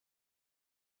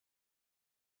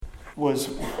was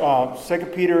 2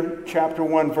 Peter chapter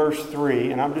 1, verse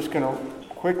 3. And I'm just going to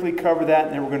quickly cover that,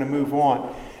 and then we're going to move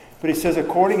on. But he says,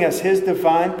 according as his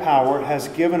divine power has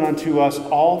given unto us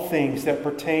all things that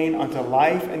pertain unto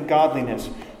life and godliness,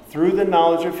 through the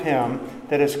knowledge of him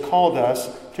that has called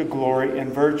us to glory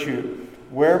and virtue,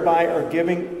 whereby are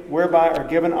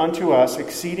given unto us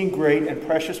exceeding great and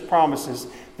precious promises,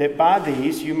 that by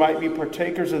these you might be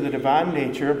partakers of the divine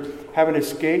nature, having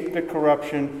escaped the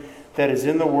corruption that is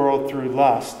in the world through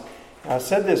lust. Now, I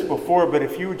said this before, but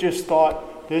if you just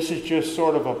thought this is just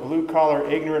sort of a blue-collar,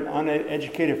 ignorant,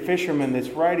 uneducated fisherman that's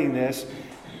writing this,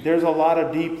 there's a lot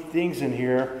of deep things in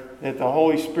here that the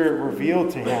Holy Spirit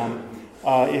revealed to him.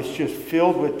 It's just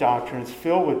filled with doctrine. It's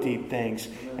filled with deep things.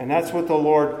 And that's what the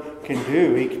Lord can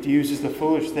do. He uses the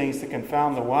foolish things to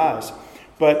confound the wise.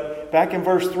 But back in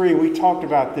verse 3, we talked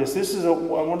about this. This is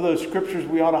one of those scriptures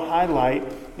we ought to highlight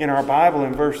in our Bible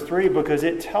in verse 3, because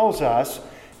it tells us,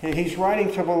 and he's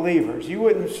writing to believers. You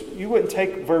wouldn't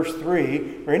take verse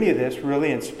 3 or any of this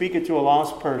really and speak it to a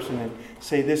lost person and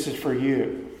say this is for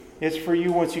you. It's for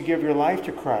you once you give your life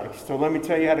to Christ. So let me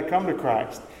tell you how to come to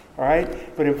Christ. All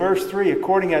right? But in verse 3,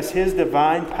 according as his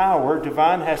divine power,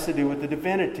 divine has to do with the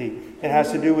divinity. It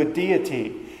has to do with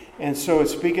deity. And so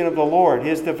it's speaking of the Lord.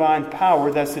 His divine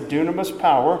power, that's the dunamis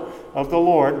power of the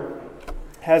Lord,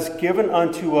 has given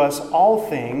unto us all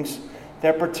things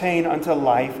that pertain unto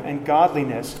life and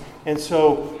godliness. And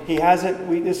so he hasn't,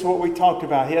 this is what we talked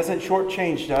about. He hasn't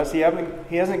shortchanged us.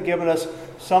 He hasn't given us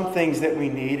some things that we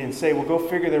need and say, well, go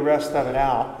figure the rest of it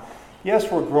out.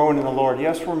 Yes, we're growing in the Lord.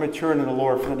 Yes, we're maturing in the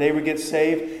Lord from the day we get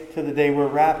saved to the day we're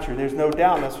raptured. There's no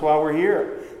doubt. That's why we're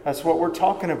here. That's what we're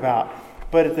talking about.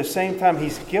 But at the same time,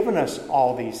 he's given us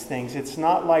all these things. It's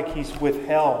not like he's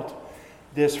withheld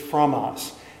this from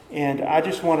us. And I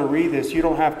just want to read this. You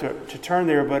don't have to turn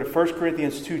there, but 1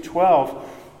 Corinthians 2:12,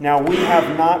 now we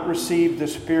have not received the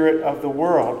Spirit of the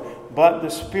world, but the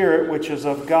Spirit which is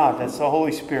of God. That's the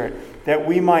Holy Spirit. That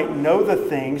we might know the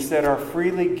things that are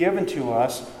freely given to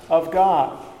us of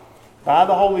God. By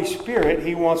the Holy Spirit,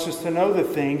 he wants us to know the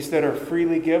things that are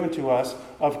freely given to us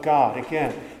of God.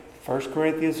 Again, 1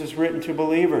 Corinthians is written to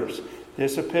believers.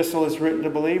 This epistle is written to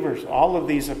believers. All of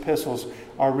these epistles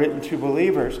are written to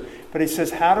believers. But he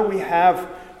says, how do we have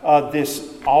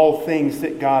this all things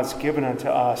that God's given unto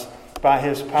us by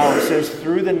his power? It says,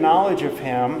 through the knowledge of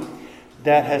him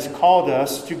that has called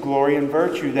us to glory and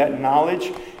virtue. That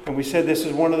knowledge, and we said this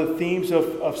is one of the themes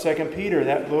of 2 Peter.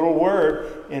 That little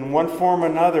word, in one form or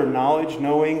another, knowledge,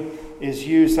 knowing, is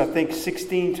used, I think,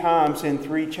 16 times in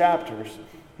 3 chapters.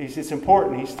 It's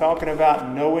important. He's talking about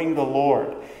knowing the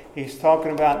Lord. He's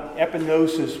talking about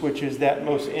epignosis, which is that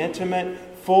most intimate,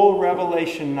 full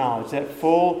revelation knowledge, that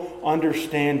full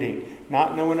understanding,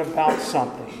 not knowing about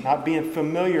something, not being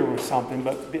familiar with something,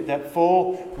 but that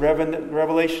full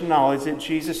revelation knowledge that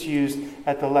Jesus used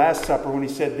at the Last Supper when he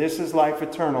said, this is life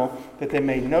eternal, that they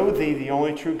may know thee, the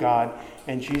only true God,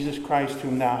 and Jesus Christ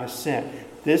whom thou hast sent.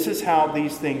 This is how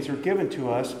these things are given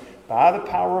to us by the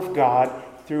power of God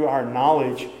through our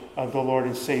knowledge of the Lord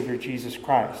and Savior Jesus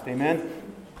Christ. Amen?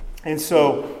 And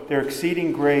so they're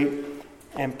exceeding great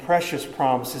and precious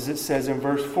promises, it says in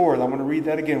verse 4. I'm going to read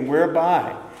that again.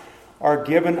 Whereby are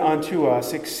given unto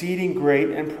us exceeding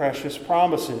great and precious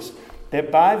promises,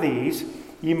 that by these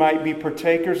ye might be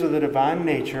partakers of the divine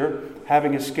nature,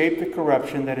 having escaped the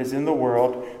corruption that is in the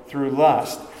world through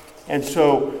lust. And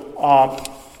so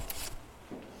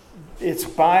it's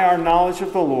by our knowledge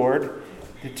of the Lord,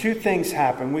 the two things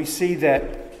happen. We see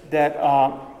that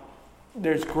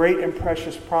there's great and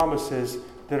precious promises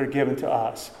that are given to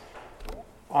us.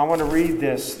 I want to read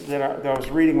this that I was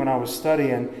reading when I was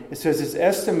studying. It says it's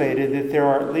estimated that there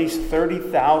are at least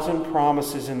 30,000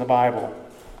 promises in the Bible.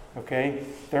 Okay?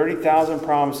 30,000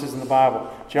 promises in the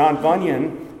Bible. John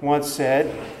Bunyan once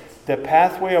said, the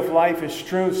pathway of life is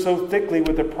strewn so thickly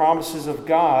with the promises of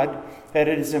God that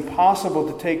it is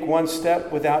impossible to take one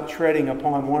step without treading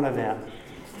upon one of them.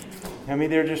 I mean,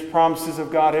 they're just promises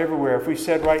of God everywhere. If we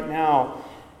said right now,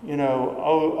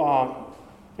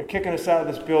 they're kicking us out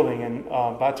of this building and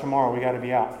by tomorrow we got to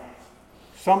be out,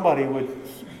 somebody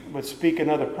would speak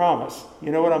another promise.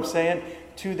 You know what I'm saying?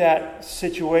 To that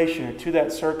situation, to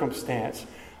that circumstance.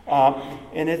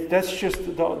 That's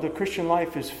just, the Christian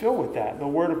life is filled with that. The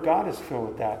Word of God is filled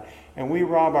with that. And we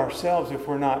rob ourselves if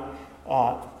we're not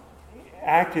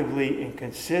actively and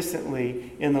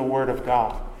consistently in the Word of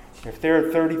God. If there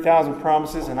are 30,000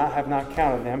 promises, and I have not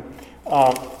counted them,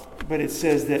 but it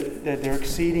says that they're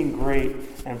exceeding great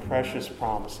and precious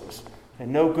promises.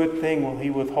 And no good thing will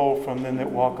he withhold from them that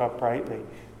walk uprightly.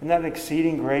 Isn't that an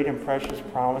exceeding great and precious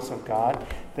promise of God?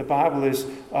 The Bible is,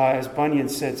 as Bunyan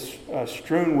said,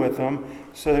 strewn with them,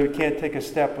 so that we can't take a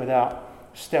step without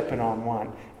stepping on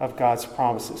one of God's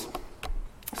promises.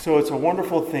 So it's a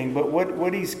wonderful thing, but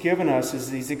what he's given us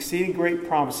is these exceeding great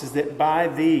promises, that by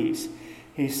these,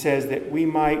 he says, that we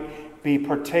might be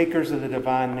partakers of the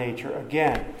divine nature.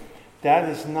 Again, that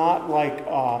is not like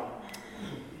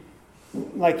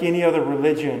any other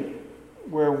religion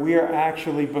where we are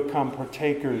actually become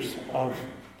partakers of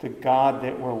the God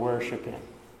that we're worshiping.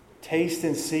 Taste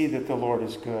and see that the Lord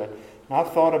is good. And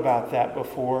I've thought about that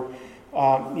before.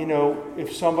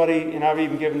 If somebody, and I've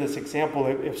even given this example,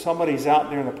 if somebody's out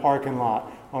there in the parking lot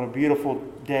on a beautiful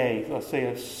day, let's say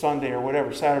a Sunday or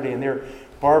whatever, Saturday, and they're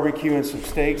barbecuing some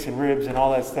steaks and ribs and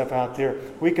all that stuff out there,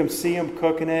 we can see them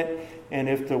cooking it, and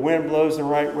if the wind blows the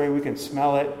right way, we can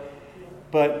smell it.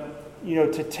 But,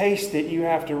 to taste it, you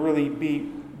have to really be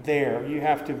there. You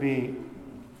have to be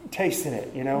tasting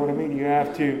it, you know what I mean? You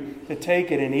have to take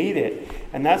it and eat it.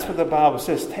 And that's what the Bible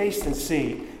says, taste and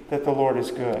see that the Lord is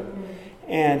good.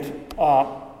 And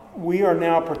we are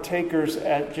now partakers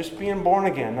at just being born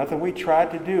again. Nothing we tried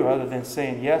to do other than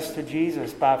saying yes to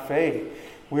Jesus by faith.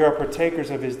 We are partakers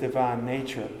of his divine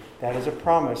nature. That is a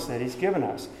promise that he's given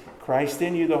us. Christ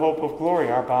in you, the hope of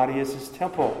glory. Our body is his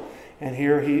temple. And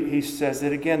here he says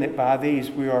it again, that by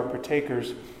these we are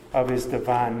partakers of his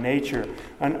divine nature.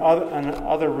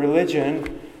 Another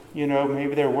religion,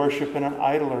 maybe they're worshiping an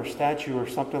idol or statue or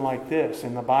something like this.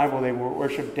 In the Bible, they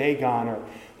worship Dagon, or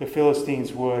the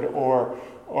Philistines would, or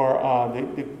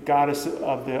the goddess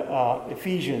of the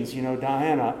Ephesians,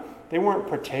 Diana. They weren't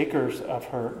partakers of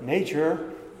her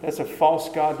nature. That's a false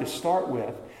god to start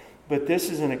with. But this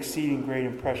is an exceeding great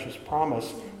and precious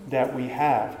promise that we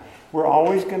have. We're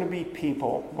always going to be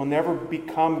people. We'll never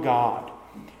become God.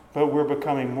 But we're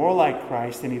becoming more like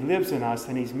Christ, and he lives in us,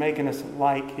 and he's making us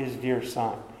like his dear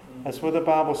Son. That's what the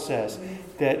Bible says,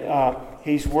 that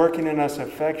he's working in us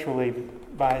effectually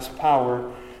by his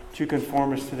power to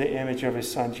conform us to the image of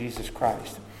his Son, Jesus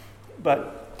Christ.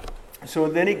 So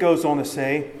then he goes on to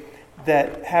say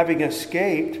that having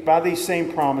escaped by these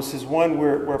same promises, one,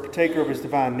 we're a partaker of his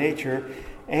divine nature,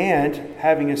 and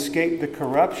having escaped the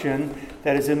corruption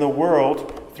that is in the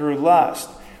world through lust.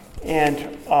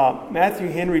 And Matthew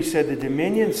Henry said the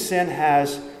dominion sin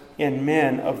has in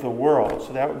men of the world,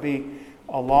 so that would be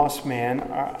a lost man,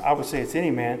 I would say it's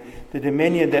any man, the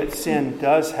dominion that sin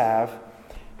does have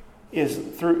is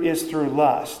through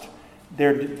lust.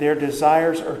 Their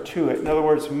desires are to it. In other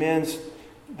words,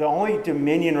 the only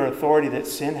dominion or authority that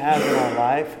sin has in our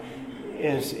life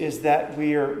is that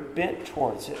we are bent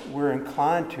towards it. We're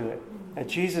inclined to it. And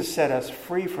Jesus set us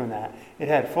free from that. It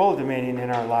had full dominion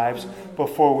in our lives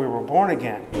before we were born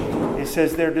again. It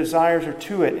says their desires are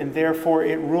to it, and therefore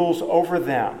it rules over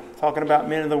them. Talking about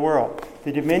men of the world.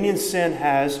 The dominion sin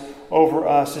has over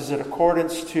us is in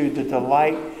accordance to the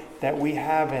delight that we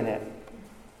have in it.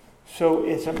 So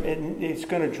it's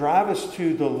going to drive us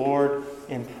to the Lord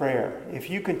in prayer. If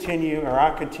you continue, or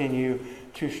I continue,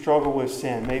 to struggle with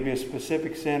sin, maybe a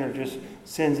specific sin or just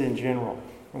sins in general,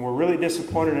 and we're really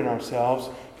disappointed in ourselves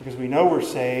because we know we're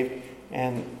saved,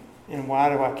 and why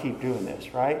do I keep doing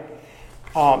this, right?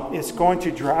 It's going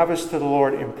to drive us to the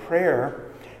Lord in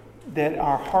prayer, that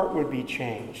our heart would be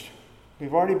changed.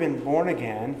 We've already been born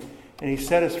again, and he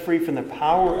set us free from the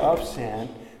power of sin.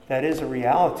 That is a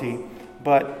reality,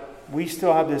 but we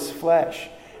still have this flesh,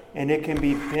 and it can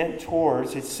be bent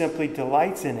towards, it simply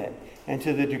delights in it. And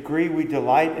to the degree we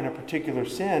delight in a particular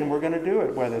sin, we're going to do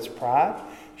it, whether it's pride,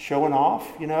 showing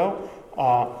off,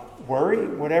 worry,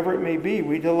 whatever it may be,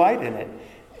 we delight in it.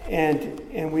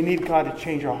 And we need God to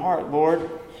change our heart. Lord,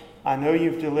 I know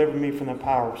you've delivered me from the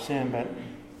power of sin,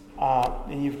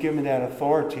 and you've given me that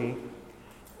authority,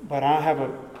 but I have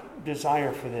a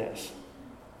desire for this.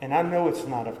 And I know it's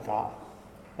not of God.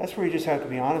 That's where you just have to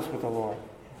be honest with the Lord.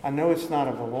 I know it's not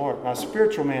of the Lord. My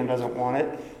spiritual man doesn't want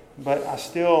it, but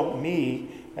me,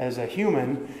 as a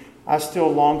human, I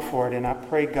still long for it, and I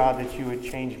pray, God, that you would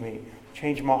change me.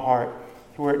 Change my heart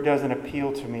to where it doesn't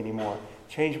appeal to me anymore.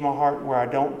 Change my heart where I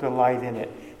don't delight in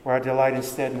it, where I delight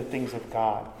instead in the things of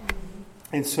God.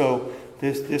 And so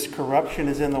this corruption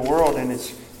is in the world, and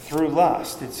it's through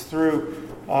lust. It's through,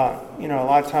 a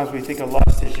lot of times we think of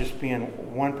lust as just being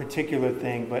one particular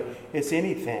thing, but it's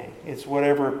anything. It's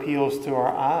whatever appeals to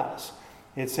our eyes.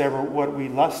 It's ever what we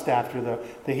lust after.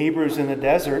 The Hebrews in the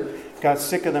desert got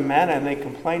sick of the manna, and they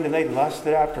complained, and they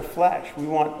lusted after flesh. We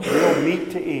want real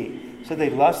meat to eat. So they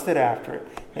lusted after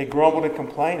it. They grumbled and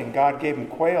complained, and God gave them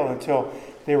quail until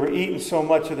they were eating so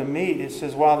much of the meat. It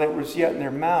says while it was yet in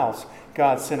their mouths,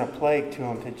 God sent a plague to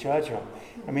them to judge them.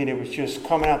 I mean, it was just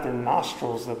coming out their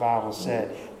nostrils, the Bible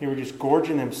said. They were just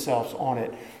gorging themselves on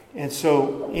it. And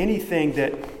so anything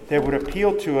that would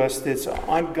appeal to us that's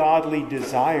ungodly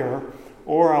desire,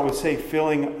 or I would say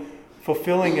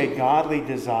fulfilling a godly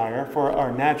desire for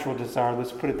our natural desire,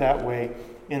 let's put it that way,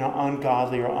 in an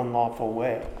ungodly or unlawful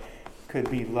way, could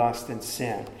be lust and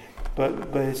sin.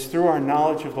 But it's through our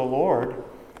knowledge of the Lord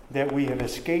that we have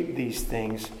escaped these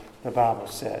things, the Bible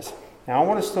says. Now I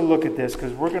want us to look at this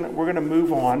because we're gonna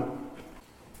move on.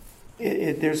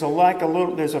 There's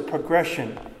a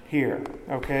progression here,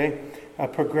 okay? A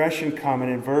progression coming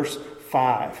in verse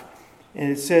 5. And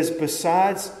it says,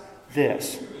 besides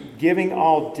this, giving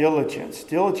all diligence.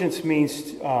 Diligence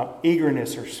means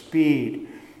eagerness or speed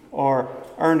or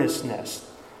earnestness.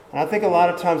 And I think a lot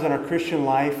of times in our Christian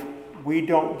life, we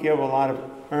don't give a lot of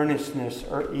earnestness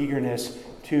or eagerness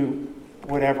to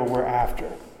whatever we're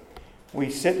after. We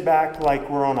sit back like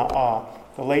we're on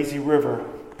the lazy river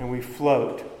and we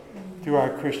float through our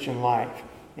Christian life.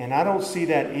 And I don't see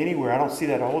that anywhere. I don't see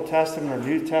that Old Testament or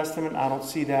New Testament. I don't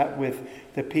see that with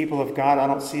the people of God. I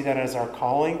don't see that as our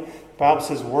calling. The Bible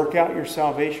says, work out your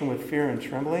salvation with fear and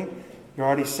trembling. You're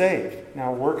already saved.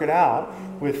 Now work it out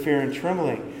with fear and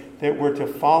trembling. That we're to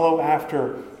follow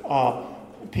after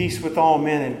peace with all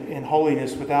men and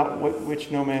holiness, without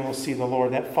which no man will see the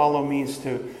Lord. That follow means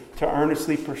to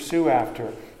earnestly pursue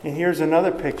after. And here's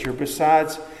another picture. Beside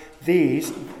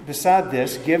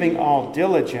this, giving all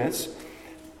diligence,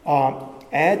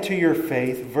 add to your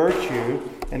faith virtue,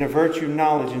 and to virtue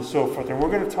knowledge, and so forth. And we're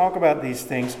going to talk about these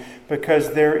things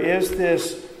because there is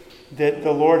this that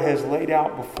the Lord has laid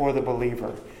out before the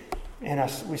believer. And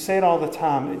we say it all the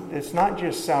time. It's not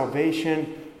just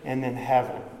salvation and then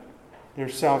heaven.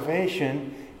 There's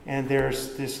salvation and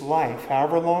there's this life,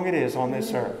 however long it is on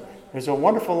this earth. There's a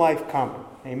wonderful life coming,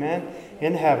 amen,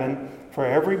 in heaven for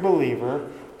every believer,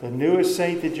 the newest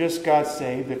saint that just got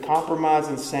saved, the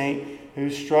compromising saint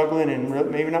who's struggling and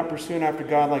maybe not pursuing after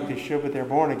God like they should, but they're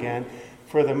born again,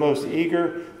 for the most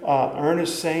eager,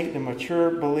 earnest saint, the mature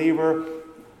believer.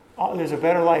 There's a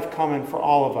better life coming for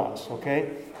all of us, okay?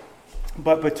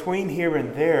 But between here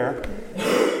and there,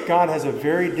 God has a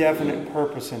very definite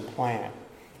purpose and plan.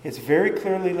 It's very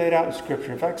clearly laid out in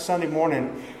Scripture. In fact, Sunday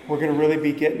morning, we're going to really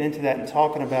be getting into that and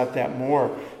talking about that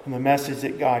more in the message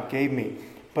that God gave me.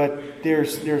 But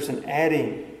there's an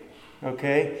adding,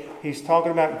 okay? He's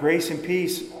talking about grace and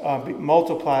peace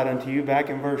multiplied unto you back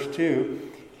in verse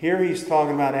 2. Here he's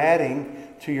talking about adding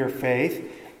to your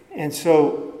faith. And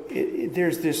so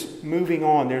there's this moving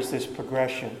on. There's this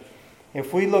progression.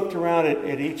 If we looked around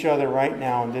at each other right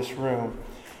now in this room,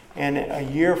 and a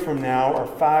year from now or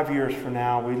 5 years from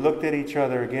now, we looked at each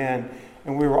other again,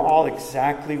 and we were all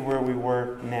exactly where we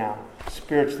were now,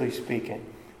 spiritually speaking,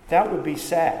 that would be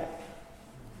sad.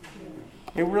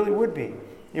 It really would be.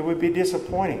 It would be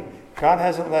disappointing. God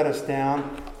hasn't let us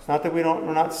down. It's not that we're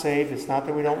not saved. It's not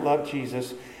that we don't love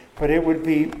Jesus. But it would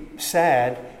be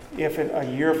sad if a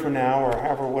year from now, or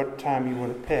however what time you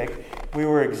want to pick, we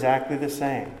were exactly the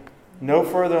same. No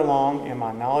further along in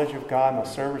my knowledge of God, my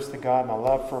service to God, my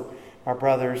love for my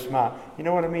brothers, you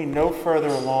know what I mean? No further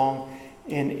along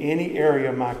in any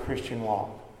area of my Christian walk.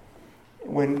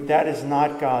 When that is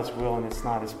not God's will and it's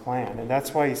not His plan. And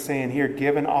that's why He's saying here,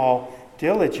 given all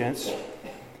diligence,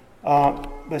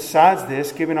 besides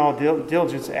this, given all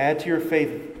diligence, add to your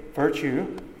faith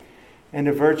virtue, and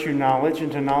to virtue knowledge,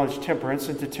 and to knowledge temperance,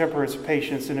 and to temperance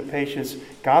patience, and to patience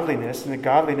godliness, and to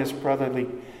godliness brotherly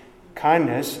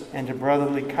kindness, and to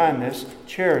brotherly kindness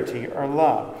charity or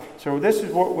love. So this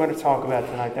is what we're going to talk about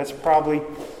tonight. That's probably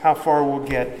how far we'll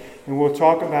get. And we'll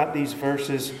talk about these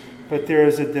verses, but there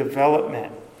is a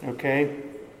development, okay?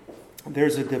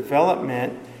 There's a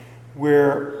development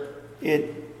where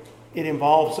it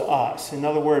involves us. In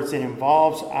other words, it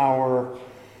involves our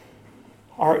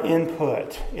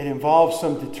input. It involves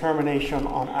some determination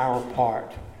on our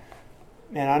part.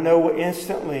 And I know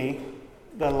instantly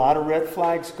that a lot of red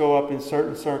flags go up in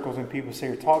certain circles and people say,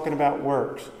 you're talking about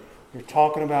works. You're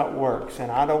talking about works.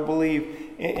 And I don't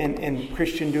believe in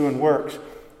Christian doing works.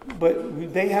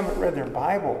 But they haven't read their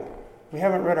Bible. We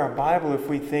haven't read our Bible if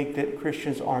we think that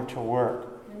Christians aren't to work.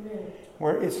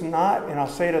 Where it's not, and I'll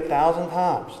say it 1,000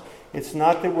 times, it's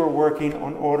not that we're working in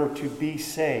order to be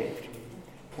saved.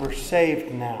 We're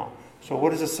saved now. So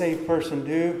what does a saved person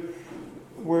do?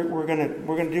 We're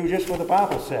gonna do just what the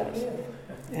Bible says.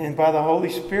 And by the Holy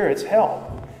Spirit's help.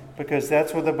 Because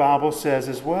that's what the Bible says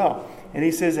as well. And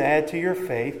He says, add to your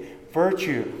faith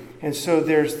virtue. And so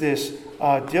there's this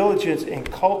diligence in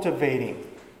cultivating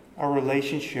a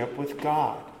relationship with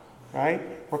God. Right?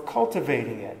 We're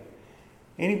cultivating it.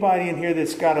 Anybody in here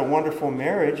that's got a wonderful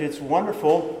marriage, it's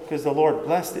wonderful because the Lord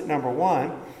blessed it, number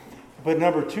one. But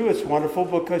number two, it's wonderful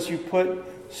because you put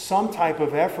some type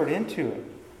of effort into it.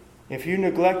 If you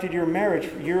neglected your marriage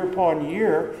year upon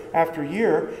year after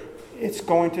year, it's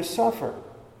going to suffer.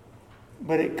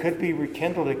 But it could be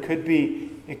rekindled. It could be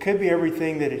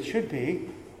everything that it should be.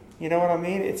 You know what I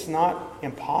mean? It's not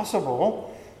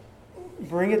impossible.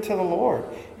 Bring it to the Lord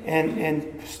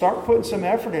and start putting some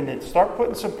effort in it. Start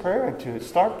putting some prayer into it.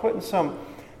 Start putting some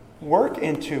work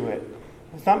into it.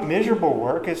 It's not miserable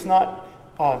work. It's not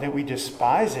that we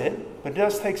despise it, but it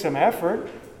does take some effort.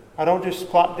 I don't just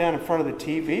plop down in front of the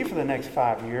TV for the next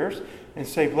 5 years and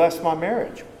say, bless my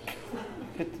marriage.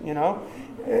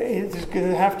 It's going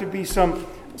to have to be some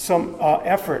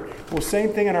effort. Well,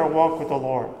 same thing in our walk with the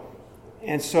Lord.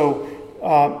 And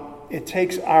so it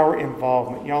takes our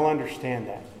involvement. Y'all understand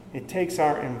that. It takes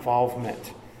our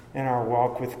involvement in our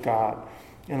walk with God.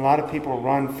 And a lot of people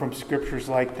run from scriptures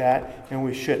like that, and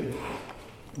we shouldn't.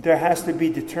 There has to be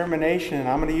determination, and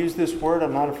I'm going to use this word.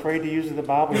 I'm not afraid to use it. The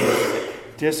Bible uses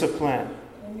it. Discipline.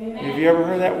 Amen. Have you ever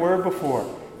heard that word before?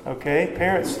 Okay,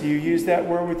 parents, do you use that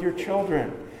word with your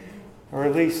children? Or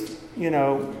at least,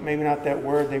 maybe not that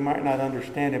word. They might not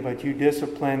understand it, but you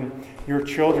discipline your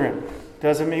children.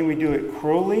 Doesn't mean we do it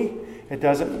cruelly. It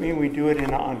doesn't mean we do it in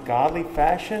an ungodly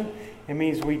fashion. It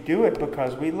means we do it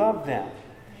because we love them.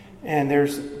 And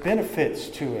there's benefits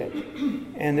to it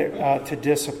and to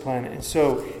discipline. And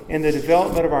so in the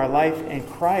development of our life in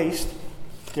Christ,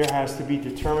 there has to be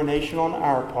determination on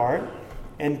our part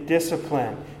and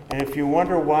discipline. And if you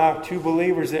wonder why two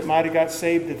believers that might have got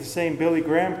saved at the same Billy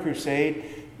Graham crusade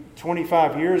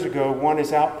 25 years ago, one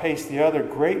has outpaced the other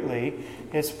greatly,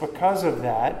 it's because of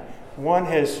that. One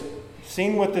has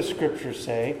seen what the scriptures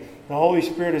say. The Holy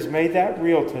Spirit has made that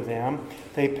real to them.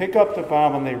 They pick up the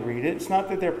Bible and they read it. It's not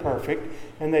that they're perfect.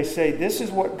 And they say, this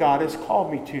is what God has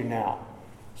called me to now.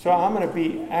 So I'm going to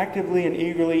be actively and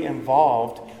eagerly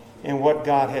involved in what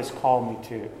God has called me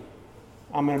to.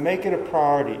 I'm going to make it a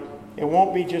priority. It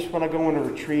won't be just when I go on a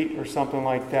retreat or something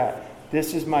like that.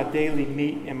 This is my daily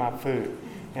meat and my food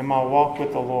and my walk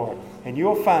with the Lord. And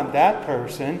you'll find that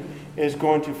person is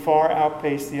going to far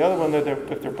outpace the other one.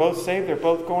 If they're both saved, they're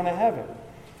both going to heaven.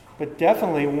 But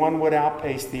definitely one would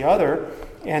outpace the other,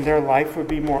 and their life would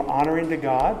be more honoring to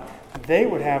God. They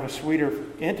would have a sweeter,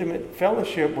 intimate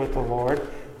fellowship with the Lord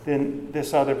than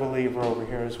this other believer over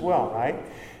here as well, right?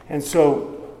 And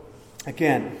so,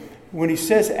 again, when he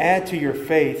says add to your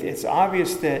faith, it's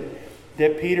obvious that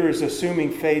Peter is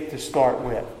assuming faith to start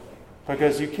with,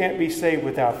 because you can't be saved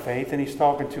without faith, and he's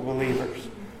talking to believers.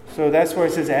 So that's why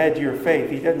he says add to your faith.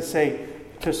 He doesn't say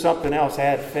to something else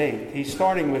add faith. He's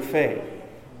starting with faith.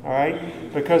 All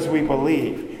right? Because we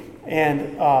believe.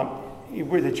 And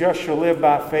the just shall live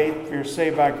by faith. You're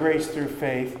saved by grace through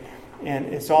faith. And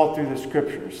it's all through the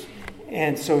scriptures.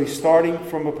 And so he's starting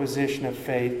from a position of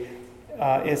faith.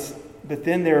 But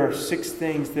then there are 6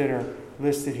 things that are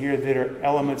listed here that are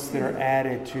elements that are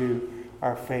added to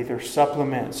our faith, or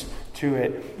supplements to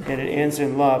it. And it ends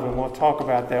in love. And we'll talk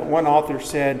about that. One author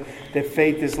said that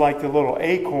faith is like the little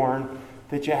acorn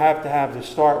that you have to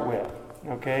start with.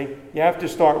 Okay? You have to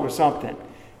start with something.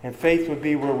 And faith would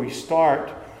be where we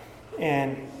start.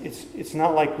 And it's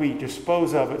not like we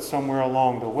dispose of it somewhere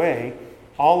along the way.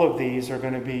 All of these are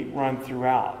going to be run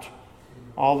throughout.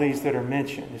 All these that are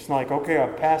mentioned. It's like, okay,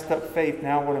 I've passed up faith.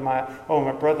 Now what am I? Oh,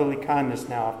 my brotherly kindness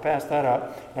now. I've passed that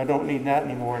up. I don't need that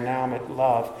anymore. Now I'm at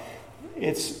love.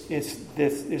 It's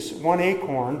this one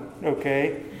acorn,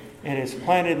 okay? And it's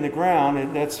planted in the ground,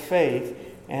 and that's faith.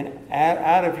 And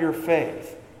out of your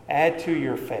faith, add to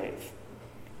your faith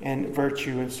and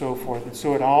virtue and so forth. And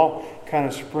so it all kind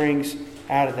of springs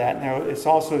out of that. Now, it's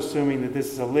also assuming that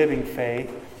this is a living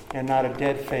faith and not a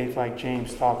dead faith like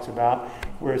James talks about,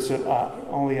 where it's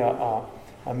only a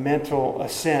mental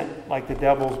assent like the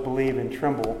devils believe and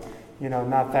tremble.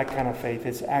 Not that kind of faith.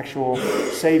 It's actual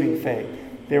saving faith.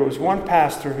 There was one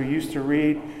pastor who used to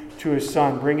read to his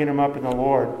son, bringing him up in the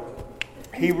Lord.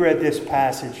 He read this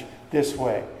passage this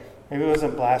way. Maybe it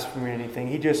wasn't blasphemy or anything.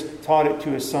 He just taught it to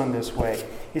his son this way.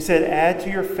 He said, add to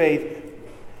your faith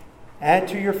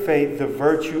the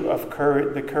virtue of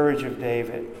courage, the courage of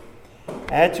David.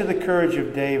 Add to the courage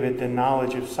of David the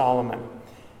knowledge of Solomon.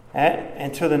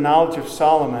 And to the knowledge of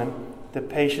Solomon, the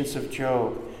patience of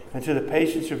Job. And to the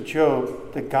patience of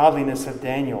Job, the godliness of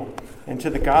Daniel. And to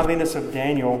the godliness of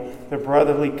Daniel, the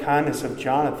brotherly kindness of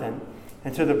Jonathan.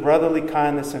 And to the brotherly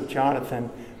kindness of Jonathan,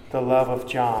 the love of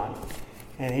John.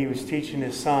 And he was teaching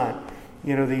his son,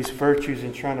 these virtues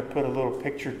and trying to put a little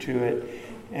picture to it.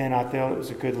 And I thought it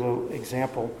was a good little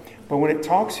example. But when it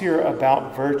talks here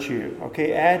about virtue,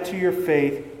 okay, add to your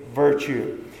faith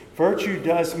virtue. Virtue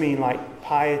does mean like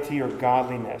piety or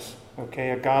godliness,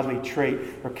 okay, a godly trait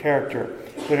or character.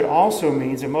 But it also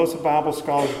means, and most Bible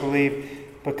scholars believe,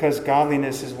 because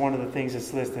godliness is one of the things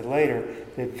that's listed later,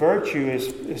 that virtue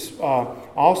is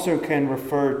also can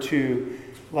refer to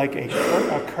like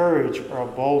a courage or a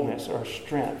boldness or a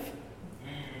strength.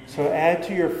 So add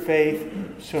to your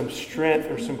faith some strength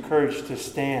or some courage to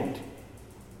stand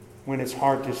when it's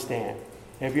hard to stand.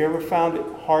 Have you ever found it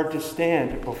hard to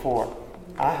stand before?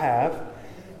 I have.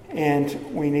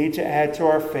 And we need to add to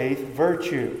our faith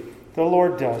virtue. The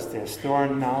Lord does this through our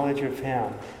knowledge of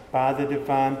Him, by the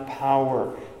divine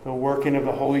power, the working of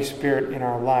the Holy Spirit in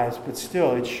our lives. But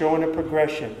still, it's showing a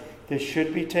progression. This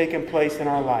should be taking place in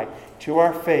our life. To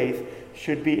our faith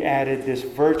should be added this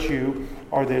virtue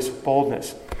or this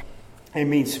boldness. It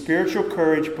means spiritual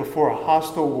courage before a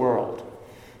hostile world.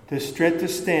 The strength to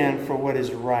stand for what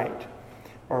is right,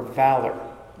 or valor,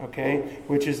 okay,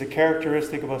 which is the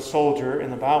characteristic of a soldier.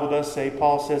 And the Bible does say,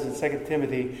 Paul says in 2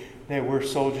 Timothy, that we're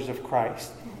soldiers of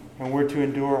Christ. And we're to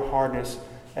endure hardness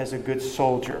as a good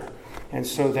soldier. And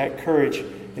so that courage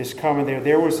is coming there.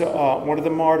 There was one of the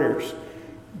martyrs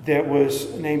that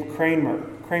was named Kramer.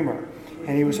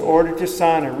 And he was ordered to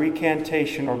sign a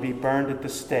recantation or be burned at the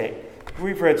stake.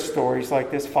 We've read stories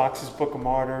like this, Fox's Book of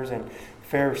Martyrs and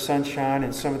Fair Sunshine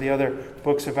and some of the other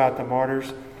books about the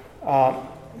martyrs.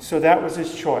 So that was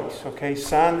his choice, okay?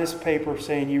 Sign this paper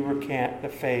saying you recant the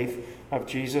faith of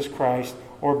Jesus Christ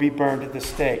or be burned at the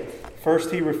stake.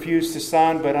 First he refused to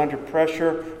sign, but under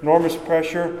pressure, enormous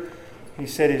pressure, he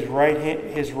said his right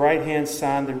hand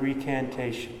signed the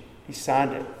recantation. He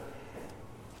signed it.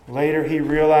 Later he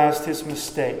realized his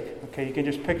mistake. Okay, you can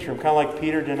just picture him, kind of like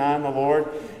Peter denying the Lord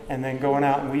and then going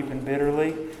out and weeping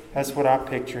bitterly. That's what I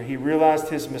picture. He realized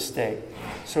his mistake.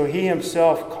 So he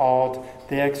himself called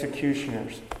the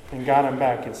executioners and got them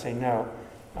back and said, no,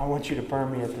 I want you to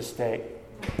burn me at the stake.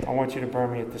 I want you to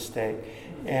burn me at the stake.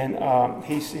 And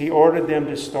he ordered them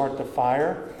to start the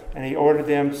fire, and he ordered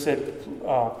them,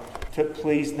 to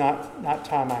please not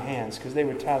tie my hands, because they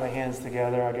would tie their hands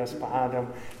together, I guess, behind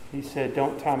them. He said,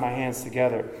 don't tie my hands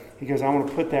together. He goes, I want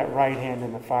to put that right hand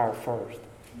in the fire first.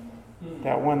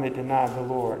 That one that denied the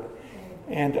Lord.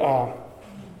 And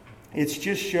it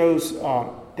just shows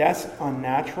that's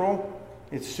unnatural.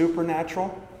 It's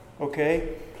supernatural,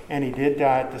 okay? And he did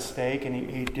die at the stake, and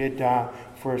he did die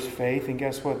for his faith. And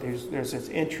guess what? There's this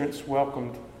entrance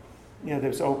welcomed, that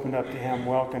was opened up to him,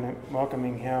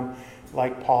 welcoming him,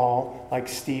 like Paul, like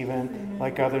Stephen,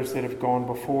 like others that have gone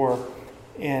before.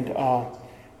 And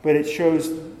but it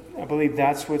shows, I believe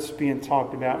that's what's being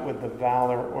talked about with the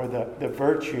valor or the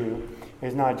virtue.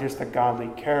 Is not just a godly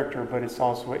character, but it's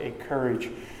also a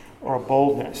courage or a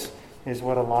boldness, is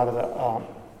what a lot of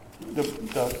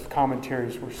the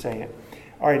commentaries were saying.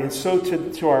 All right, and so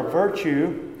to our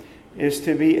virtue is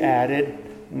to be added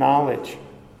knowledge,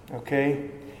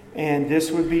 okay? And this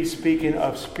would be speaking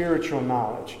of spiritual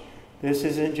knowledge. This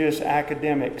isn't just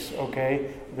academics,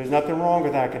 okay? There's nothing wrong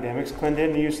with academics.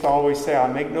 Clinton used to always say,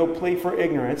 I make no plea for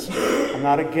ignorance. I'm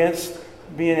not against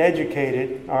being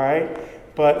educated, all right?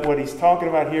 But what he's talking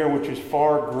about here, which is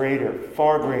far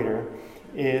greater,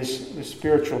 is the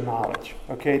spiritual knowledge,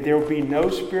 okay? There will be no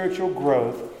spiritual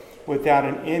growth without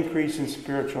an increase in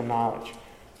spiritual knowledge.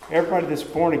 Everybody that's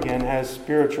born again has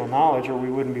spiritual knowledge, or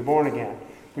we wouldn't be born again.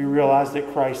 We realize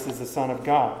that Christ is the Son of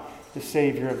God, the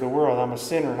Savior of the world. I'm a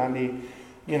sinner, and I need,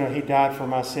 He died for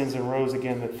my sins and rose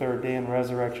again the third day in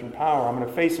resurrection power. I'm going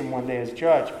to face Him one day as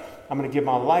judge. I'm going to give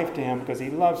my life to Him because He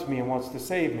loves me and wants to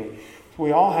save me.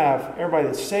 We all have, everybody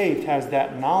that's saved has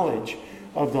that knowledge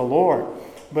of the Lord.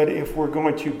 But if we're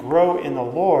going to grow in the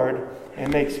Lord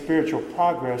and make spiritual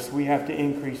progress, we have to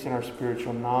increase in our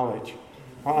spiritual knowledge.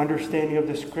 Our understanding of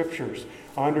the Scriptures,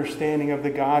 our understanding of the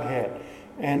Godhead,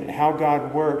 and how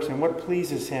God works and what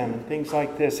pleases Him and things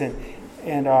like this.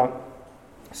 And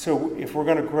so if we're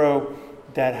going to grow,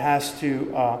 that has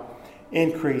to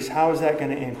increase. How is that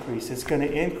going to increase? It's going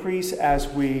to increase as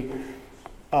we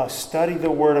study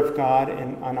the Word of God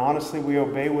and honestly we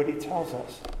obey what He tells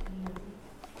us.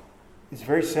 It's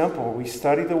very simple. We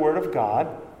study the Word of God.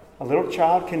 A little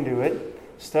child can do it.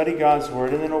 Study God's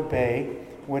Word and then obey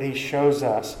what He shows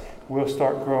us. We'll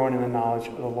start growing in the knowledge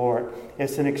of the Lord.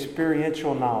 It's an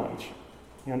experiential knowledge.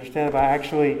 You understand? But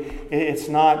actually, it's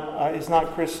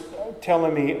not Chris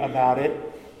telling me about it.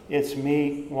 It's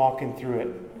me walking through it.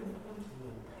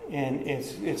 And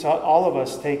it's all of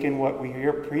us taking what we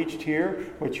hear preached here,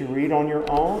 what you read on your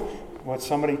own, what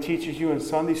somebody teaches you in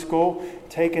Sunday school,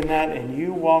 taking that and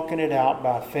you walking it out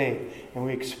by faith. And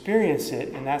we experience it,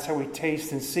 and that's how we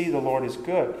taste and see the Lord is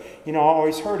good. I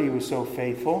always heard He was so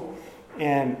faithful.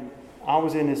 And I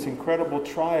was in this incredible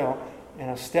trial,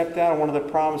 and I stepped out on one of the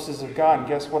promises of God. And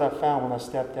guess what I found when I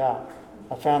stepped out?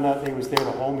 I found out He was there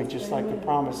to hold me just like the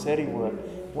promise said He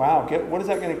would. Wow, what is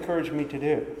that going to encourage me to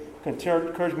do? It's going to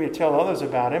encourage me to tell others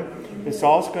about Him. It's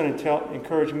also going to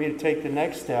encourage me to take the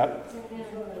next step.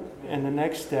 And the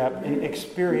next step, and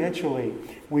experientially,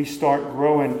 we start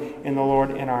growing in the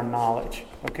Lord in our knowledge.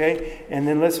 Okay? And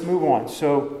then let's move on.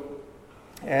 So,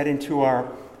 add into our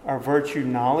virtue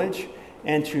knowledge.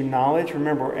 And to knowledge,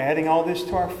 remember, we're adding all this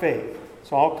to our faith.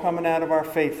 It's all coming out of our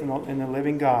faith in the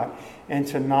living God. And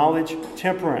to knowledge,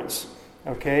 temperance.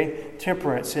 Okay?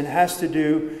 Temperance. It has to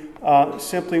do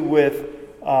simply with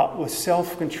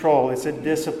self-control. It's a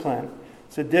discipline.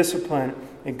 It's a discipline.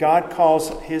 And God calls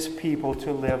His people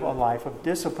to live a life of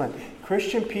discipline.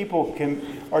 Christian people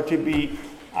are to be,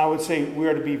 I would say, we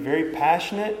are to be very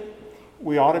passionate.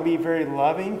 We ought to be very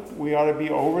loving. We ought to be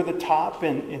over the top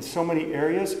in so many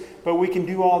areas. But we can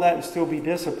do all that and still be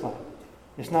disciplined.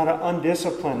 It's not an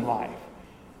undisciplined life.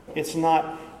 It's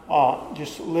not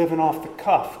just living off the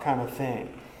cuff kind of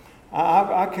thing.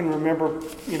 I can remember,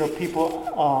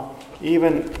 people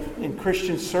even in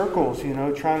Christian circles,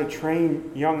 trying to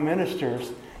train young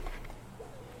ministers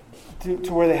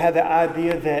to where they had the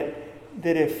idea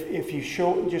that if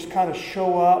you just kind of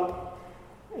show up,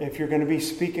 if you're going to be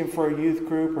speaking for a youth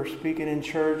group or speaking in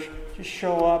church, just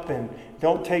show up and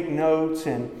don't take notes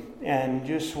and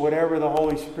just whatever the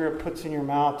Holy Spirit puts in your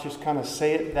mouth, just kind of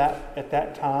say it at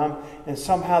that time. And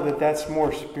somehow that's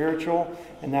more spiritual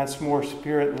and that's more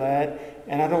Spirit-led.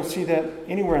 And I don't see that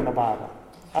anywhere in the Bible.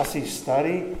 I see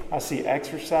study. I see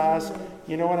exercise.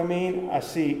 You know what I mean? I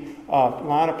see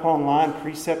line upon line,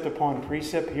 precept upon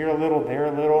precept, here a little, there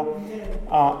a little.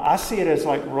 I see it as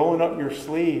like rolling up your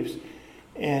sleeves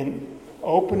and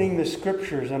opening the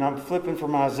Scriptures, and I'm flipping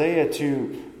from Isaiah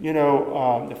to,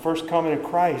 the first coming of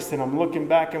Christ, and I'm looking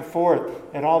back and forth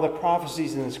at all the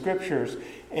prophecies in the Scriptures,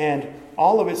 and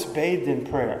all of it's bathed in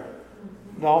prayer.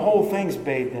 The whole thing's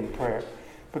bathed in prayer,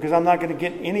 because I'm not going to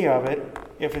get any of it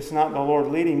if it's not the Lord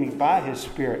leading me by His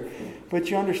Spirit. But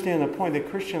you understand the point. The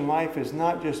Christian life is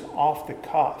not just off the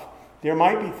cuff. There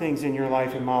might be things in your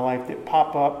life, in my life, that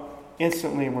pop up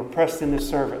instantly and we're pressed into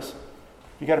service.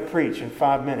 You got to preach in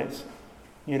 5 minutes.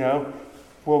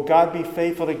 Will God be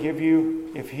faithful to give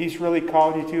you if He's really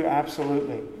called you to?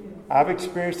 Absolutely. I've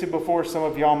experienced it before. Some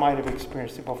of y'all might have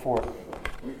experienced it before.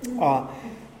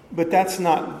 But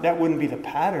that wouldn't be the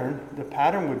pattern. The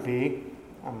pattern would be,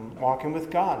 I'm walking with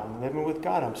God. I'm living with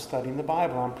God. I'm studying the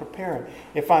Bible. I'm preparing.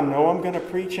 If I know I'm going to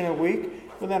preach in a week,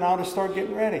 well, then I ought to start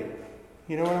getting ready.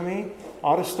 You know what I mean? I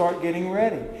ought to start getting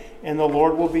ready. And the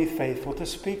Lord will be faithful to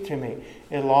speak to me.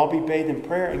 It'll all be bathed in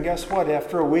prayer. And guess what?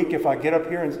 After a week, if I get up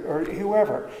here, or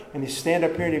whoever, and you stand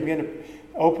up here and you begin to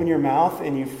open your mouth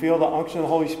and you feel the unction of the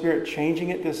Holy Spirit changing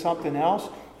it to something else,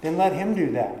 then let Him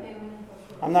do that.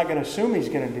 I'm not going to assume He's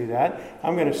going to do that.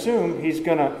 I'm going to assume He's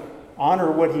going to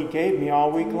honor what He gave me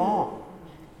all week long.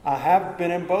 I have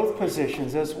been in both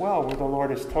positions as well, where the Lord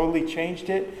has totally changed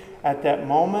it at that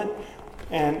moment.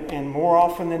 And more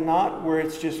often than not, where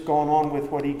it's just gone on with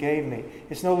what He gave me.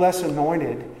 It's no less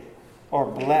anointed or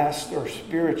blessed or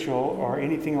spiritual or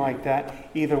anything like that,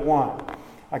 either one.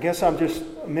 I guess I'm just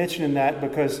mentioning that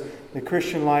because the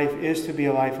Christian life is to be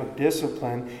a life of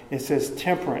discipline. It says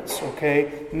temperance,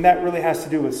 okay? And that really has to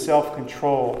do with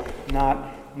self-control,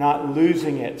 not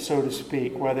losing it, so to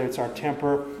speak, whether it's our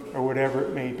temper or whatever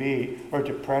it may be, or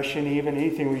depression even,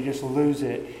 anything, we just lose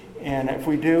it. And if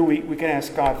we do, we can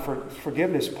ask God for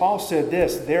forgiveness. Paul said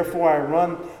this, "Therefore I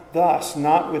run thus,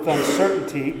 not with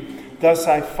uncertainty. Thus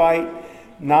I fight,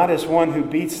 not as one who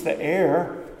beats the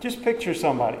air." Just picture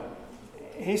somebody.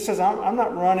 He says, I'm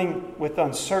not running with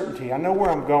uncertainty. I know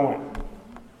where I'm going.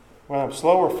 Whether I'm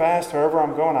slow or fast, however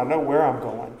I'm going, I know where I'm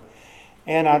going.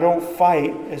 And I don't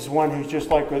fight as one who's just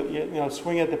like,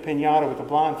 swinging at the piñata with the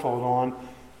blindfold on,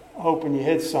 hoping you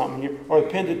hit something. Or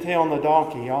pin the tail on the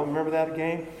donkey. Y'all remember that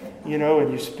game?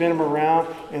 And you spin them around,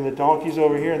 and the donkey's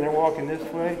over here, and they're walking this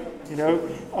way.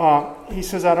 He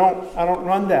says, I don't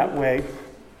run that way.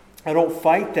 I don't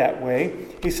fight that way.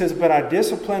 He says, but I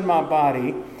discipline my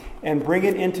body and bring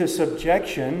it into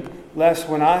subjection, lest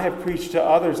when I have preached to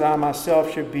others, I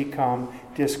myself should become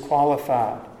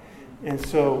disqualified. And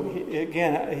so,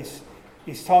 again,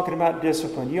 he's talking about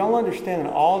discipline. You all understand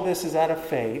that all this is out of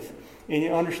faith, and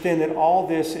you understand that all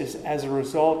this is as a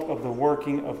result of the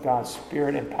working of God's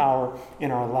Spirit and power in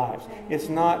our lives. It's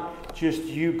not just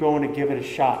you going to give it a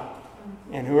shot.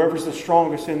 And whoever's the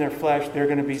strongest in their flesh, they're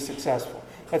going to be successful.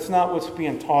 That's not what's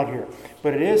being taught here.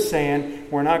 But it is saying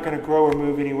we're not going to grow or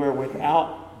move anywhere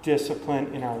without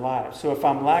discipline in our lives. So if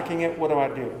I'm lacking it, what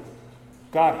do?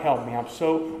 God help me. I'm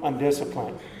so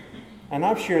undisciplined. And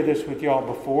I've shared this with y'all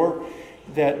before,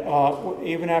 that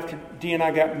even after Dee and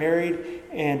I got married,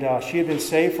 and she had been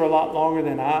saved for a lot longer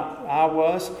than I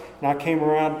was, and I came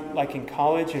around like in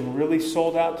college and really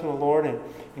sold out to the Lord and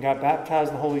got baptized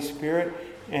in the Holy Spirit,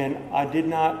 and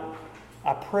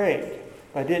I prayed,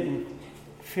 but I didn't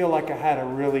feel like I had a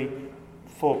really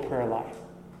full prayer life.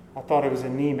 I thought it was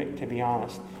anemic, to be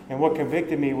honest. And what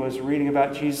convicted me was reading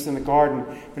about Jesus in the garden.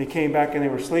 When he came back and they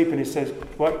were sleeping, he says,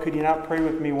 "What, could you not pray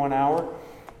with me 1 hour?"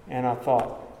 And I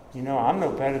thought, I'm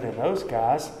no better than those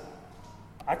guys.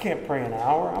 I can't pray an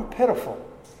hour. I'm pitiful.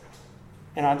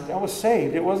 And I was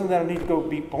saved. It wasn't that I needed to go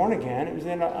be born again. It was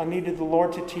that I needed the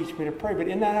Lord to teach me to pray. But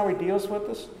isn't that how he deals with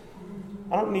us?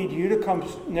 I don't need you to come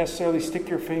necessarily stick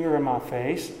your finger in my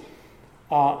face.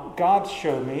 God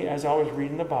showed me as I was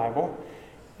reading the Bible.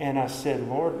 And I said,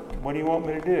 "Lord, what do you want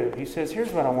me to do?" He says,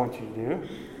 "Here's what I want you to do.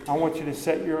 I want you to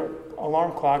set your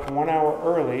alarm clock 1 hour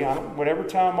early. Whatever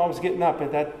time I was getting up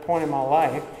at that point in my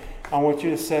life, I want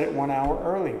you to set it 1 hour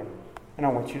earlier. And I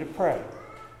want you to pray."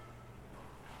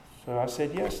 So I said,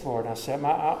 "Yes, Lord." I set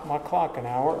my clock an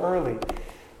hour early.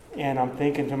 And I'm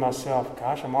thinking to myself,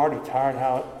 gosh, I'm already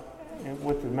tired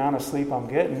with the amount of sleep I'm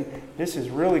getting. This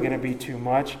is really going to be too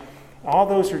much. All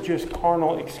those are just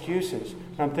carnal excuses.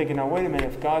 And I'm thinking, now wait a minute,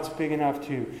 if God's big enough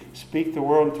to speak the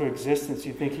world into existence,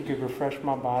 you think he could refresh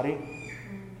my body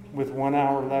with 1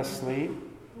 hour less sleep?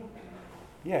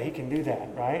 Yeah, he can do that,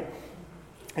 right?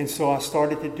 And so I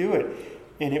started to do it.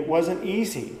 And it wasn't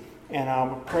easy. And I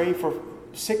would pray for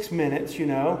 6 minutes, and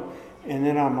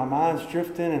then my mind's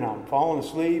drifting and I'm falling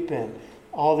asleep and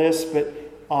all this. But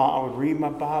I would read my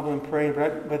Bible and pray.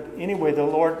 But anyway, the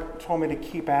Lord told me to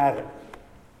keep at it.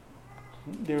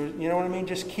 You know what I mean?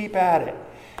 Just keep at it.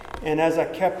 And as I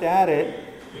kept at it,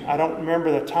 I don't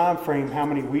remember the time frame, how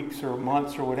many weeks or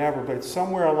months or whatever, but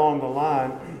somewhere along the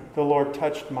line, the Lord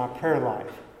touched my prayer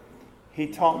life. He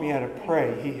taught me how to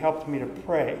pray. He helped me to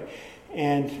pray.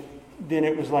 And then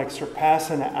it was like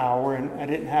surpassing an hour, and I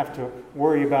didn't have to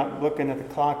worry about looking at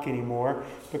the clock anymore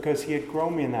because he had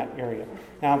grown me in that area.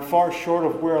 Now, I'm far short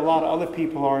of where a lot of other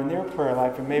people are in their prayer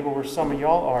life, and maybe where some of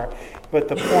y'all are. But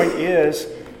the point is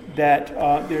that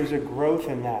there's a growth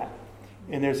in that,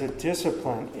 and there's a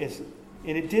discipline.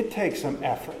 And it did take some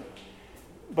effort.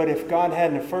 But if God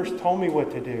hadn't first told me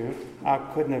what to do, I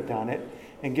couldn't have done it.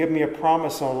 And give me a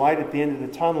promise of a light at the end of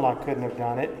the tunnel, I couldn't have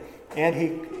done it. And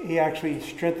he actually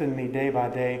strengthened me day by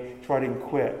day so I didn't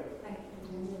quit.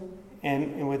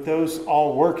 And with those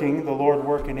all working, the Lord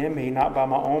working in me, not by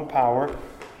my own power,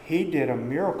 he did a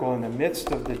miracle in the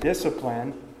midst of the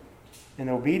discipline and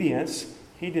obedience.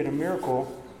 He did a miracle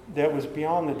that was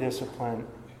beyond the discipline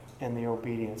and the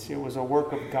obedience. It was a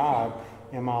work of God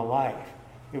in my life.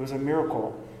 It was a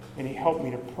miracle, and he helped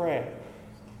me to pray.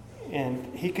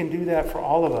 And he can do that for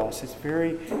all of us. It's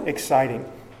very exciting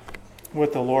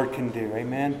what the Lord can do.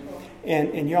 Amen.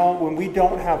 And y'all, when we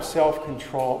don't have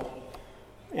self-control,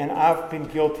 and I've been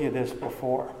guilty of this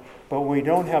before, but when we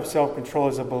don't have self-control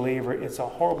as a believer, it's a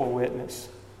horrible witness.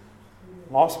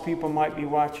 Lost people might be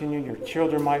watching you. Your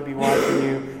children might be watching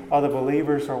you. Other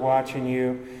believers are watching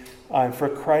you. And for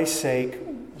Christ's sake,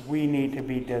 we need to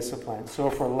be disciplined. So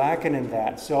if we're lacking in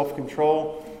that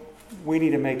self-control, we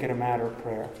need to make it a matter of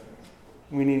prayer.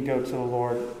 We need to go to the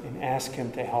Lord and ask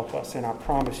him to help us. And I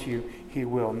promise you, he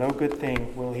will. No good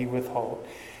thing will he withhold.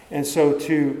 And so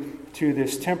to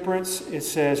this temperance, it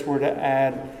says we're to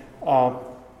add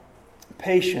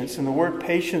patience. And the word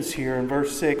patience here in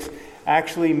verse 6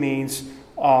 actually means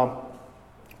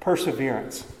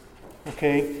perseverance.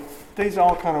 Okay? These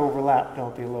all kind of overlap,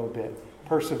 don't they, a little bit?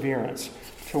 Perseverance,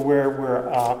 to where we're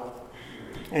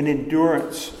an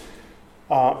endurance,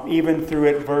 even through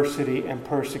adversity and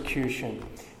persecution.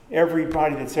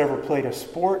 Everybody that's ever played a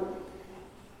sport,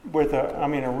 with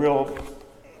a real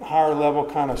higher level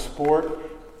kind of sport,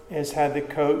 has had the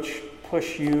coach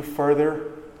push you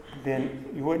further than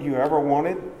what you ever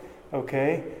wanted,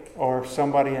 okay? Or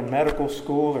somebody in medical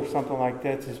school or something like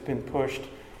that has been pushed,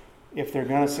 if they're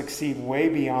going to succeed, way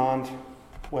beyond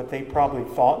what they probably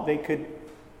thought they could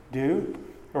do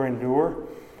or endure.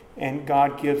 And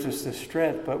God gives us the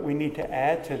strength, but we need to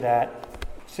add to that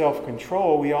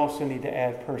self-control. We also need to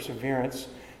add perseverance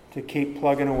to keep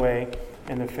plugging away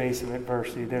in the face of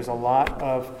adversity. There's a lot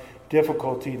of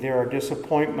difficulty. There are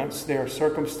disappointments. There are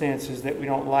circumstances that we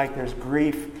don't like. There's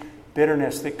grief,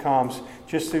 bitterness that comes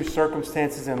just through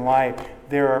circumstances in life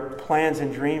there are plans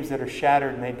and dreams that are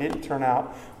shattered and they didn't turn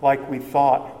out like we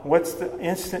thought. What's the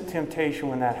instant temptation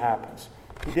when that happens?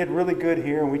 We did really good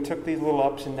here and we took these little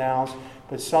ups and downs,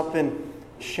 but something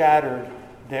shattered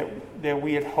that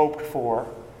we had hoped for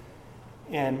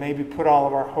and maybe put all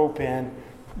of our hope in.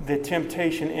 The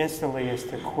temptation instantly is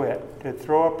to quit, to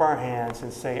throw up our hands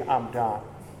and say, I'm done.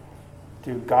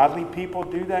 Do godly people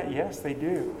do that? Yes, they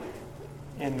do.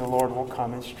 And the Lord will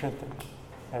come and strengthen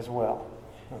as well.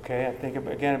 Okay, I think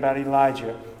again about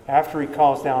Elijah. After he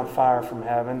calls down fire from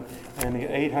heaven and the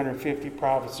 850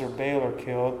 prophets of Baal are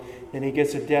killed, then he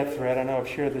gets a death threat. I know I've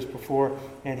shared this before.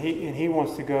 And he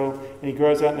wants to go, and he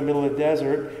grows out in the middle of the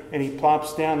desert, and he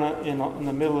plops down in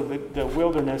the middle of the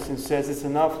wilderness and says, it's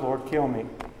enough, Lord, kill me.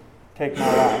 Take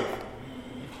my life.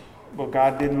 But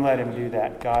God didn't let him do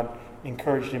that. God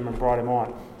encouraged him and brought him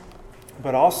on.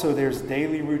 But also there's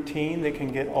daily routine that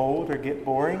can get old or get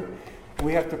boring.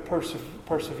 We have to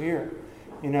persevere.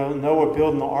 Noah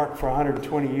building the ark for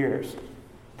 120 years.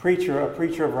 A preacher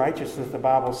of righteousness, the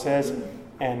Bible says,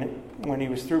 and when he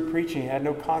was through preaching, he had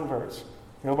no converts.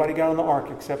 Nobody got on the ark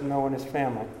except Noah and his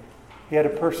family. He had to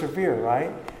persevere,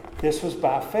 right? This was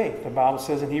by faith. The Bible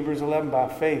says in Hebrews 11, by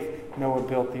faith, Noah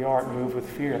built the ark, moved with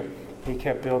fear. He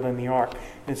kept building the ark.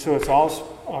 And so it's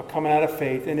all coming out of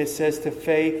faith. And it says to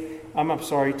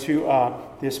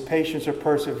this patience or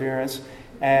perseverance,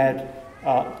 add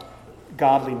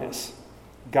godliness.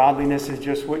 Godliness is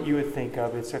just what you would think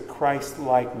of. It's a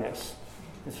Christ-likeness.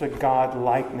 It's a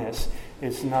God-likeness.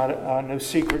 It's not no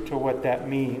secret to what that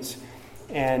means.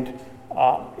 And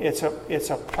it's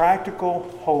a practical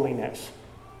holiness.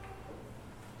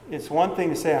 It's one thing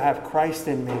to say, I have Christ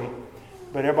in me,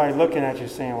 but everybody looking at you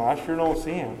saying, well, I sure don't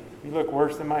see him. You look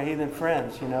worse than my heathen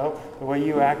friends, the way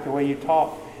you act, the way you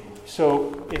talk.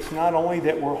 So it's not only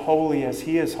that we're holy as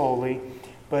he is holy,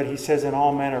 but he says in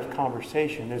all manner of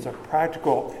conversation. There's a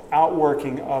practical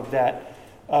outworking of that,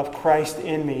 of Christ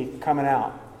in me coming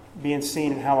out, being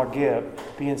seen in how I give,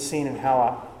 being seen in how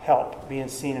I help, being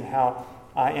seen in how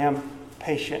I am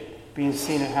patient, being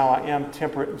seen in how I am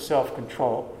temperate and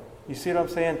self-control. You see what I'm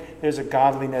saying? There's a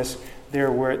godliness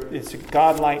there where it's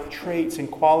godlike traits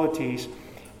and qualities.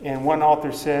 And one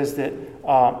author says that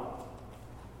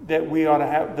we ought to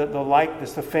have the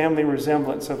likeness, the family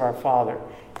resemblance of our Father.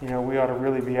 We ought to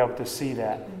really be able to see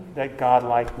that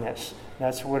godlikeness.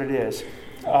 That's what it is.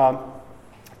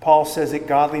 Paul says that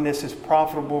godliness is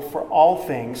profitable for all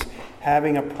things,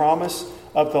 having a promise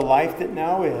of the life that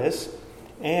now is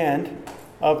and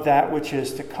of that which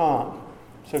is to come.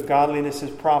 So godliness is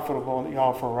profitable,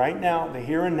 y'all, for right now, the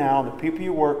here and now, the people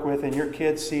you work with and your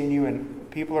kids seeing you and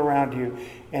people around you.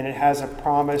 And it has a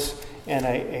promise and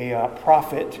a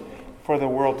profit for the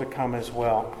world to come as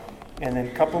well. And then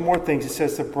a couple more things. It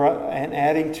says, and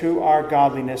adding to our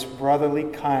godliness, brotherly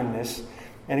kindness.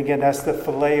 And again, that's the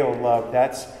phileo love.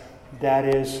 That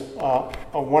is a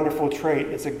wonderful trait.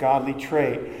 It's a godly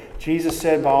trait. Jesus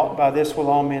said, by this will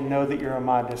all men know that you're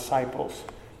my disciples,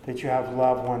 that you have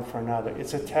love one for another.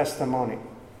 It's a testimony.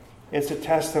 It's a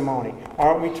testimony.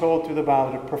 Aren't we told through the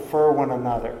Bible to prefer one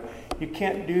another? You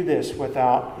can't do this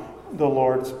without the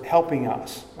Lord's helping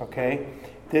us, okay?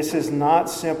 This is not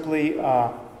simply,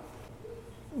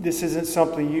 this isn't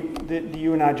something that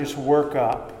you and I just work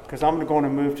up. Because I'm going to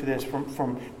move to this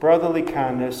from brotherly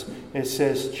kindness. It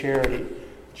says charity.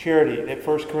 Charity, that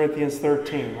 1 Corinthians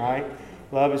 13, right?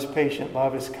 Love is patient,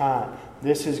 love is kind.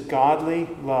 This is godly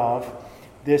love.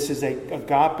 This is a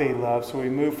agape love. So we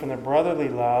move from the brotherly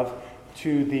love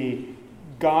to the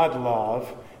God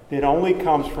love that only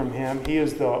comes from him. He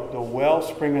is the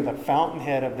wellspring or the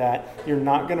fountainhead of that. You're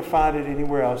not going to find it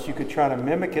anywhere else. You could try to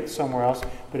mimic it somewhere else,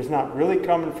 but it's not really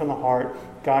coming from the heart.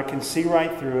 God can see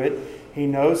right through it. He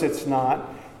knows it's not,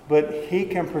 but he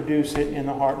can produce it in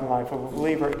the heart and life of a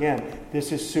believer. Again,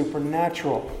 this is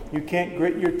supernatural. You can't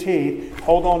grit your teeth,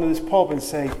 hold on to this pulpit and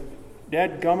say,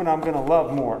 dadgummit, I'm going to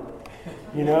love more.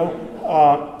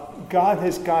 God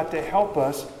has got to help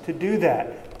us to do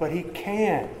that, but he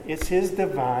can. It's his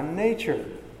divine nature.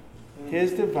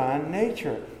 His divine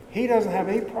nature. He doesn't have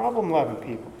any problem loving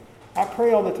people. I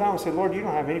pray all the time and say, Lord, you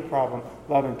don't have any problem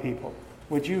loving people.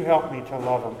 Would you help me to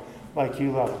love them like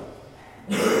you love them?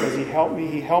 Does he help me?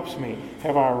 He helps me.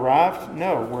 Have I arrived?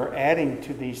 No. We're adding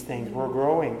to these things. We're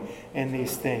growing in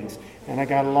these things. And I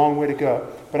got a long way to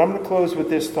go. But I'm going to close with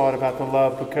this thought about the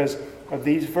love because of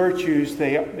these virtues,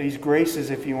 these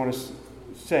graces, if you want to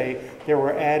say, that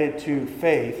were added to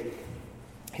faith.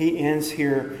 He ends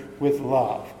here with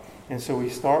love. And so we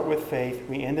start with faith.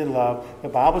 We end in love. The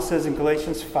Bible says in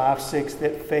Galatians 5:6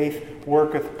 that faith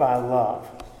worketh by love.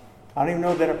 I don't even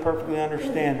know that I perfectly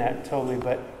understand that totally,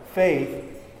 but faith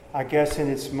I guess, in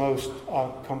its most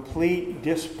complete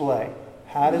display.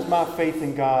 How does my faith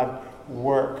in God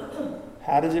work?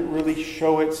 How does it really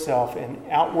show itself in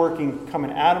outworking,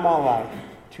 coming out of my life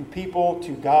to people,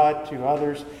 to God, to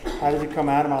others? How does it come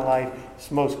out of my life? It's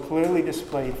most clearly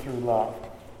displayed through love.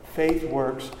 Faith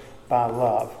works by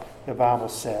love, the Bible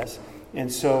says.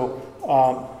 And so,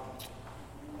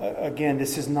 again,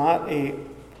 this is not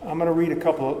I'm going to read a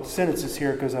couple of sentences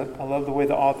here because I love the way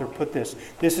the author put this.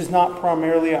 This is not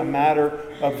primarily a matter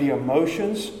of the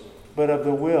emotions, but of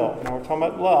the will. Now we're talking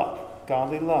about love,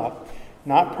 godly love.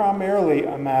 Not primarily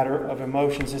a matter of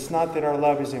emotions. It's not that our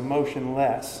love is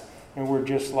emotionless and we're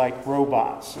just like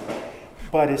robots.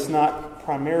 But it's not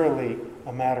primarily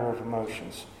a matter of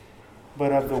emotions,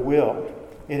 but of the will.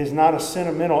 It is not a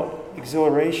sentimental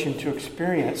exhilaration to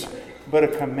experience, but a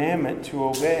commandment to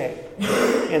obey.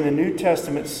 In the New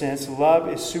Testament sense, love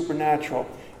is supernatural.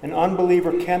 An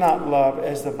unbeliever cannot love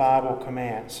as the Bible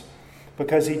commands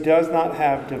because he does not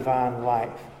have divine life.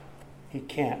 He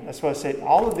can't. That's why I said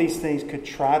all of these things could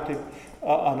try to,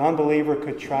 an unbeliever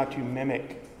could try to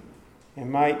mimic. It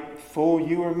might fool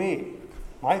you or me.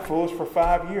 It might fool us for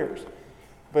 5 years.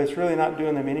 But it's really not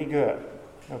doing them any good.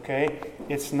 Okay?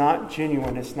 It's not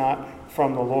genuine. It's not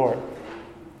from the Lord.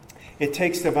 It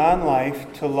takes divine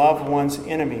life to love one's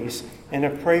enemies and to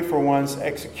pray for one's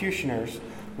executioners.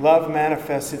 Love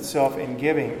manifests itself in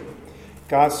giving.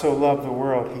 God so loved the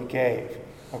world, He gave.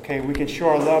 Okay, we can show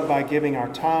our love by giving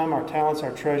our time, our talents,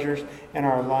 our treasures, and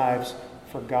our lives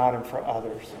for God and for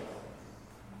others.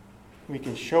 We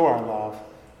can show our love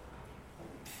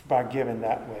by giving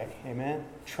that way. Amen?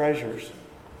 Treasures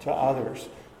to others,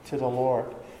 to the Lord,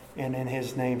 and in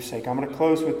His name's sake. I'm going to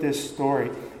close with this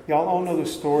story. Y'all all know the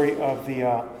story of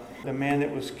the man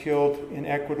that was killed in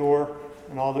Ecuador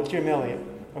and all that. Jim Elliot.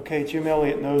 Okay, Jim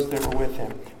Elliot knows that were with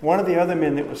him. One of the other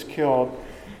men that was killed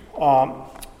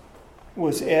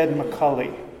was Ed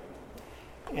McCully.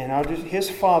 And his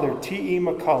father, T.E.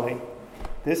 McCully,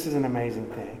 this is an amazing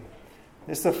thing.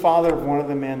 This is the father of one of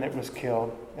the men that was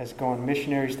killed as going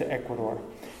missionaries to Ecuador.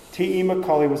 T.E.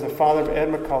 McCully was the father of Ed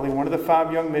McCully, one of the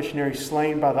 5 young missionaries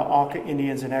slain by the Auca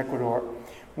Indians in Ecuador.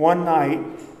 One night,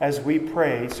 as we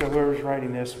prayed, so whoever was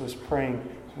writing this was praying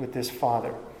with this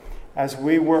father. As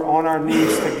we were on our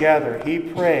knees together, he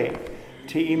prayed.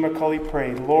 T.E. McCully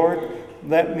prayed, Lord,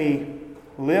 let me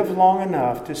live long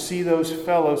enough to see those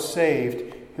fellows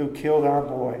saved who killed our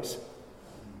boys.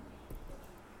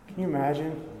 Can you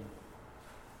imagine?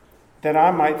 That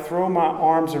I might throw my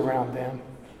arms around them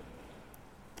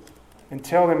and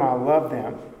tell them I love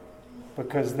them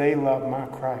because they love my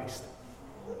Christ.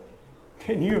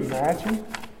 Can you imagine?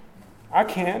 I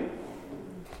can't.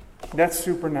 That's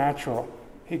supernatural.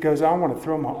 He goes, I want to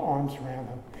throw my arms around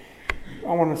them.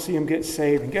 I want to see them get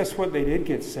saved. And guess what? They did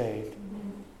get saved.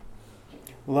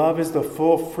 Love is the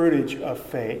full fruitage of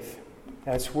faith.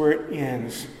 That's where it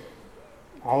ends.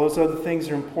 All those other things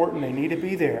are important. They need to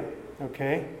be there.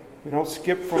 Okay? We don't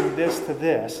skip from this to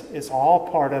this. It's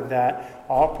all part of that,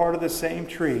 all part of the same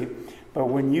tree. But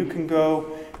when you can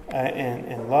go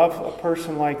and love a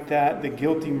person like that, the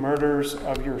guilty murderers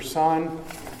of your son,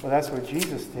 well, that's what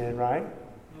Jesus did, right?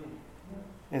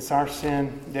 It's our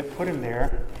sin that put him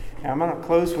there. And I'm going to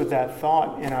close with that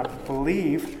thought, and I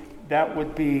believe that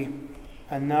would be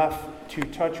enough to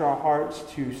touch our hearts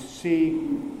to see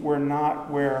we're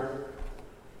not where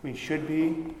we should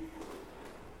be.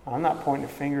 I'm not pointing a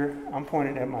finger, I'm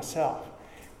pointing at myself.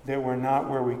 That we're not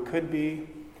where we could be,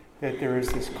 that there is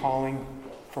this calling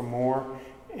for more,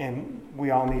 and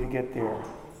we all need to get there.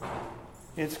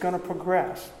 It's going to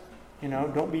progress.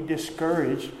 Don't be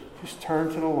discouraged. Just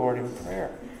turn to the Lord in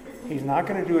prayer. He's not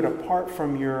going to do it apart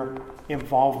from your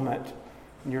involvement,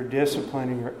 your discipline,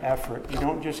 and your effort. You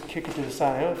don't just kick it to the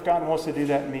side. If God wants to do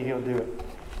that in me, He'll do it.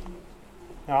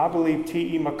 Now, I believe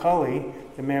T.E. McCully,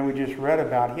 the man we just read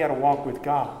about, he had to walk with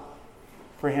God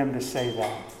for him to say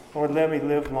that. Lord, let me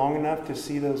live long enough to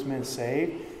see those men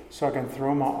saved so I can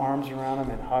throw my arms around them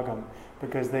and hug them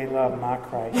because they love my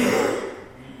Christ.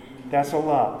 That's a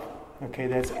love, okay,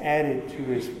 that's added to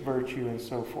His virtue and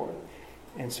so forth.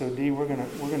 And so, Dee, we're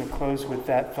gonna close with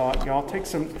that thought. Y'all take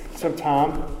some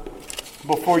time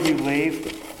before you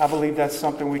leave. I believe that's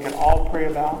something we can all pray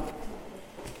about.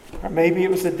 Or maybe it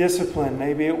was the discipline.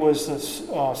 Maybe it was the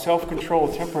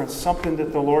self-control, temperance, something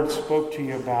that the Lord spoke to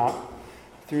you about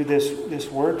through this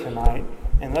word tonight.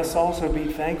 And let's also be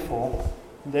thankful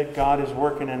that God is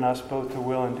working in us both to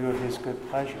will and do of His good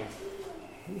pleasure.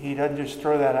 He doesn't just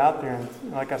throw that out there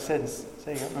and, like I said,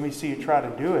 say, let me see you try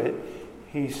to do it.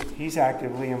 He's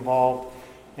actively involved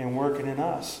in working in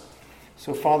us.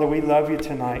 So, Father, we love you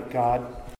tonight, God.